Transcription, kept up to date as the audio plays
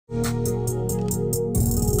Alright,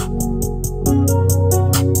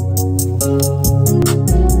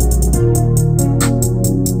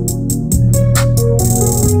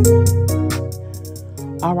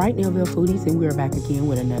 Nailville Foodies, and we're back again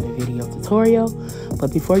with another video tutorial.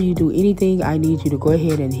 But before you do anything, I need you to go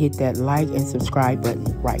ahead and hit that like and subscribe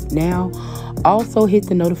button right now. Also hit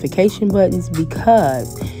the notification buttons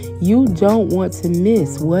because you don't want to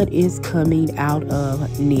miss what is coming out of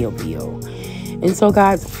Nailville. And so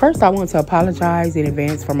guys, first I want to apologize in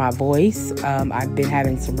advance for my voice. I've been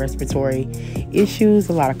having some respiratory issues,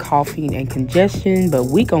 a lot of coughing and congestion, but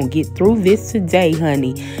we gonna get through this today,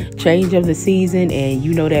 honey. Change of the season, and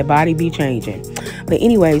you know that body be changing. But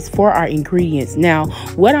anyways, for our ingredients, now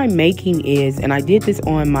what I'm making is, and I did this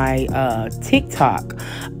on my TikTok,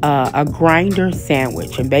 a grinder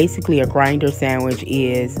sandwich. And basically a grinder sandwich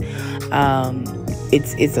is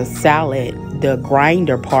it's a salad. The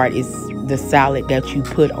grinder part is the salad that you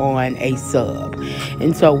put on a sub.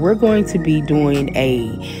 And so we're going to be doing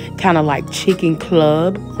a kind of like chicken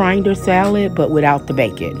club grinder salad, but without the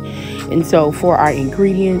bacon. And so for our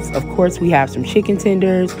ingredients, of course, we have some chicken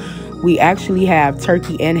tenders. We actually have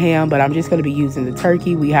turkey and ham, but I'm just going to be using the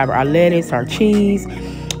turkey. We have our lettuce, our cheese.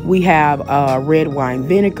 We have red wine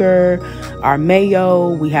vinegar, our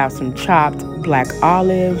mayo. We have some chopped black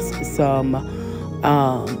olives, some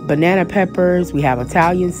banana peppers. We have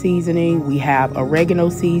Italian seasoning. We have oregano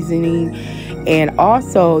seasoning. And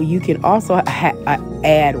also, you can also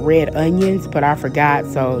add red onions, but I forgot,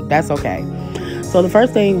 so that's okay. So the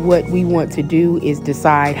first thing what we want to do is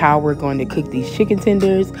decide how we're going to cook these chicken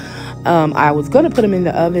tenders. I was going to put them in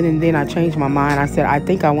the oven, and then I changed my mind. I said, I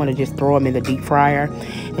think I want to just throw them in the deep fryer.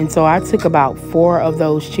 And so I took about 4 of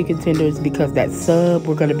those chicken tenders because that sub,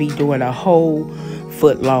 we're going to be doing a whole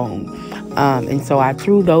foot long. And so I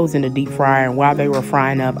threw those in the deep fryer, and while they were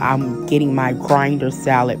frying up, I'm getting my grinder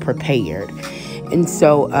salad prepared. And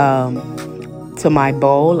so to my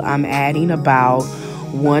bowl, I'm adding about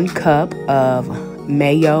 1 cup of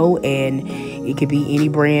mayo, and it could be any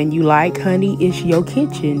brand you like, honey. It's your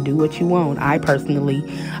kitchen. Do what you want. I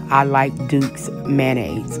like Duke's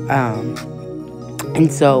mayonnaise.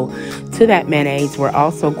 And so to that mayonnaise, we're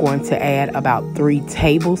also going to add about 3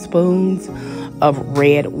 tablespoons of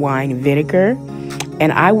red wine vinegar.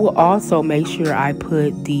 And I will also make sure I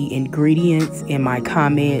put the ingredients in my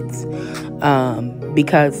comments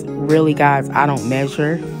because really, guys, I don't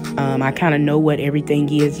measure. I kind of know what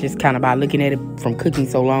everything is just kind of by looking at it from cooking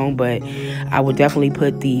so long, but I will definitely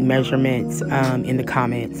put the measurements in the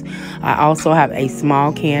comments. I also have a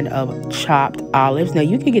small can of chopped olives. Now,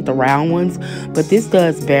 you can get the round ones, but this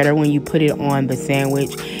does better when you put it on the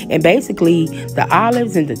sandwich. And basically, the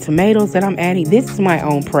olives and the tomatoes that I'm adding, this is my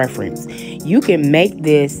own preference. You can make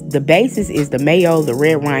this, the basis is the mayo, the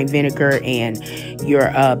red wine vinegar, and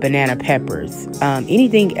your banana peppers.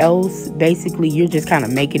 Anything else, basically, you're just kind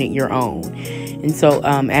of making it your own. And so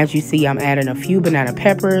as you see, I'm adding a few banana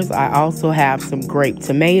peppers. I also have some grape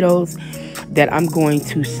tomatoes that I'm going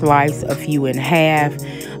to slice a few in half.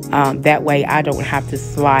 That way I don't have to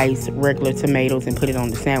slice regular tomatoes and put it on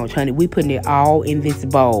the sandwich, honey. We putting it all in this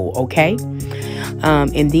bowl, okay?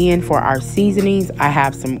 And then for our seasonings, I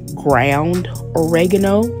have some ground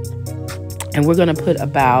oregano, and we're going to put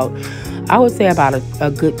about, I would say about a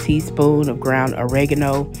good teaspoon of ground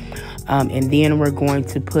oregano. And then we're going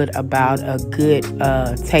to put about a good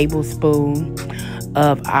tablespoon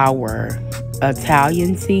of our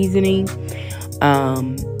Italian seasoning.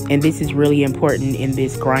 And this is really important in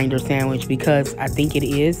this grinder sandwich because I think it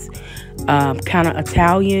is kind of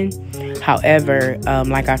Italian. However,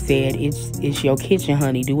 like I said, it's your kitchen,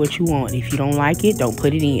 honey. Do what you want. If you don't like it, don't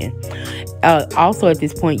put it in. Also, at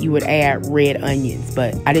this point, you would add red onions,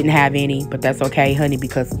 but I didn't have any, but that's okay, honey,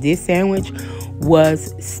 because this sandwich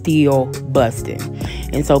was still busting.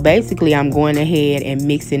 And so basically, I'm going ahead and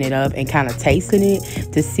mixing it up and kind of tasting it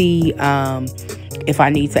to see if I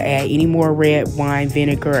need to add any more red wine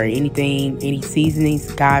vinegar or anything, any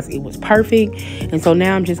seasonings. Guys, it was perfect. And so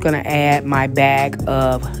now I'm just going to add my bag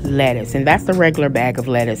of lettuce. And that's the regular bag of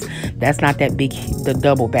lettuce. That's not that big, the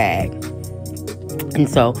double bag. And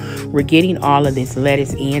so we're getting all of this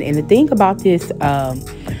lettuce in. And the thing about this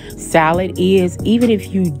salad is, even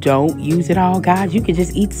if you don't use it all, guys, you can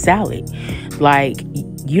just eat salad. Like,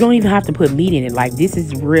 you don't even have to put meat in it. Like, this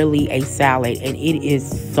is really a salad, and it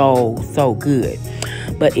is so good.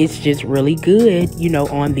 But it's just really good, you know,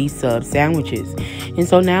 on these sub sandwiches. And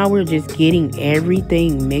so now we're just getting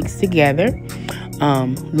everything mixed together.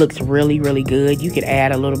 Looks really good. You could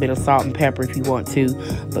add a little bit of salt and pepper if you want to,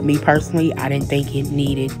 but me personally, I didn't think it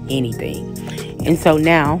needed anything. And so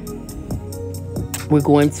now we're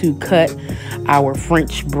going to cut our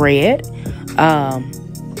French bread.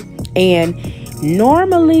 And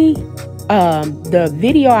normally, the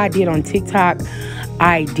video I did on TikTok,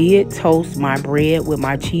 I did toast my bread with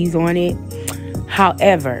my cheese on it.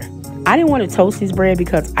 However, I didn't want to toast this bread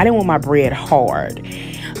because I didn't want my bread hard.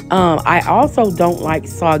 I also don't like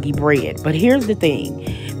soggy bread. But here's the thing.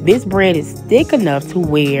 This bread is thick enough to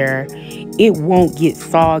where it won't get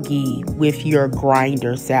soggy with your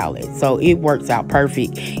grinder salad. So it works out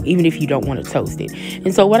perfect even if you don't want to toast it.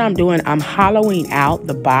 And so what I'm doing, I'm hollowing out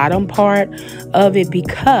the bottom part of it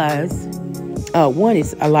because one,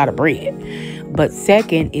 is a lot of bread. But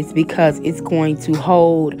second, it's because it's going to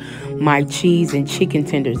hold my cheese and chicken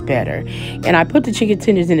tenders better. And I put the chicken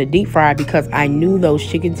tenders in the deep fryer because I knew those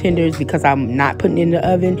chicken tenders, because I'm not putting it in the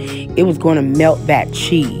oven, it was going to melt that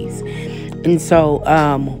cheese. And so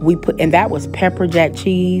and that was pepper jack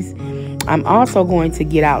cheese. I'm also going to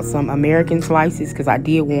get out some American slices because I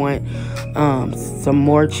did want some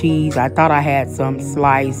more cheese. I thought I had some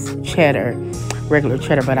sliced cheddar, regular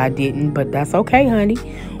cheddar, but I didn't. But that's okay, honey.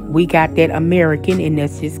 We got that American, and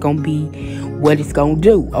that's just going to be what it's going to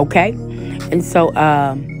do, okay? And so,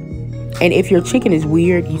 and if your chicken is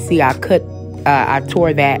weird, you see I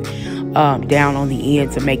tore that down on the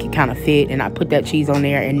end to make it kind of fit, and I put that cheese on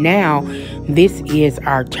there. And now this is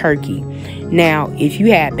our turkey. Now if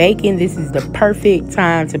you had bacon, this is the perfect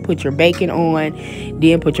time to put your bacon on,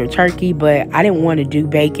 then put your turkey. But I didn't want to do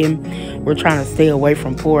bacon. We're trying to stay away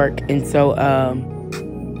from pork, and so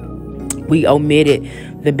we omitted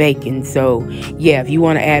the bacon. So yeah, if you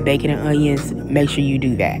want to add bacon and onions, make sure you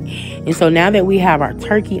do that. And so now that we have our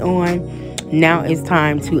turkey on, now it's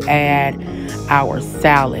time to add our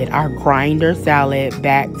salad, our grinder salad,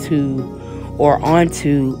 back to or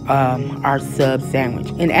onto our sub sandwich.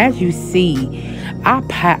 And as you see, I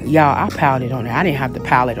piled it on there. I didn't have to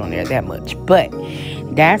pile it on there that much, but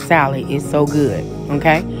that salad is so good,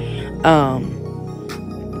 okay?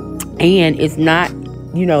 And it's not,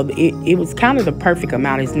 you know, it was kind of the perfect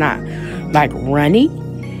amount. It's not like runny,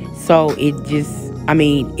 so it just, I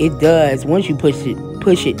mean, it does, once you push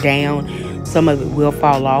it down, some of it will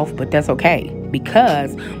fall off, but that's okay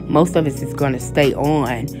because most of it is going to stay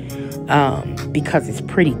on because it's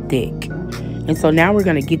pretty thick. And so now we're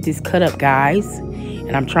going to get this cut up, guys,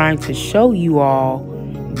 and I'm trying to show you all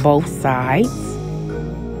both sides.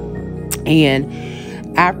 And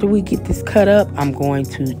after we get this cut up, I'm going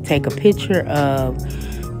to take a picture of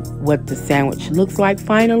what the sandwich looks like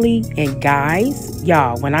finally. And guys,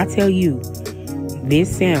 y'all, when I tell you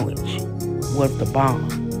this sandwich was the bomb,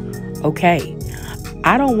 okay?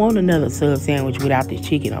 I don't want another sub sandwich without the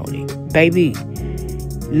chicken on it. Baby,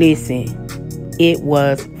 listen, it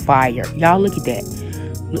was fire. Y'all look at that.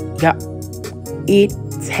 Y'all, it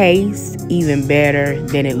tastes even better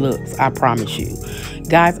than it looks, I promise you.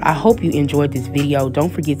 Guys, I hope you enjoyed this video. Don't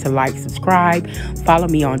forget to like, subscribe, follow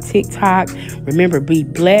me on TikTok. Remember, be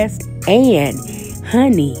blessed. And,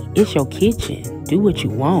 honey, it's your kitchen. Do what you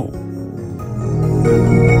want.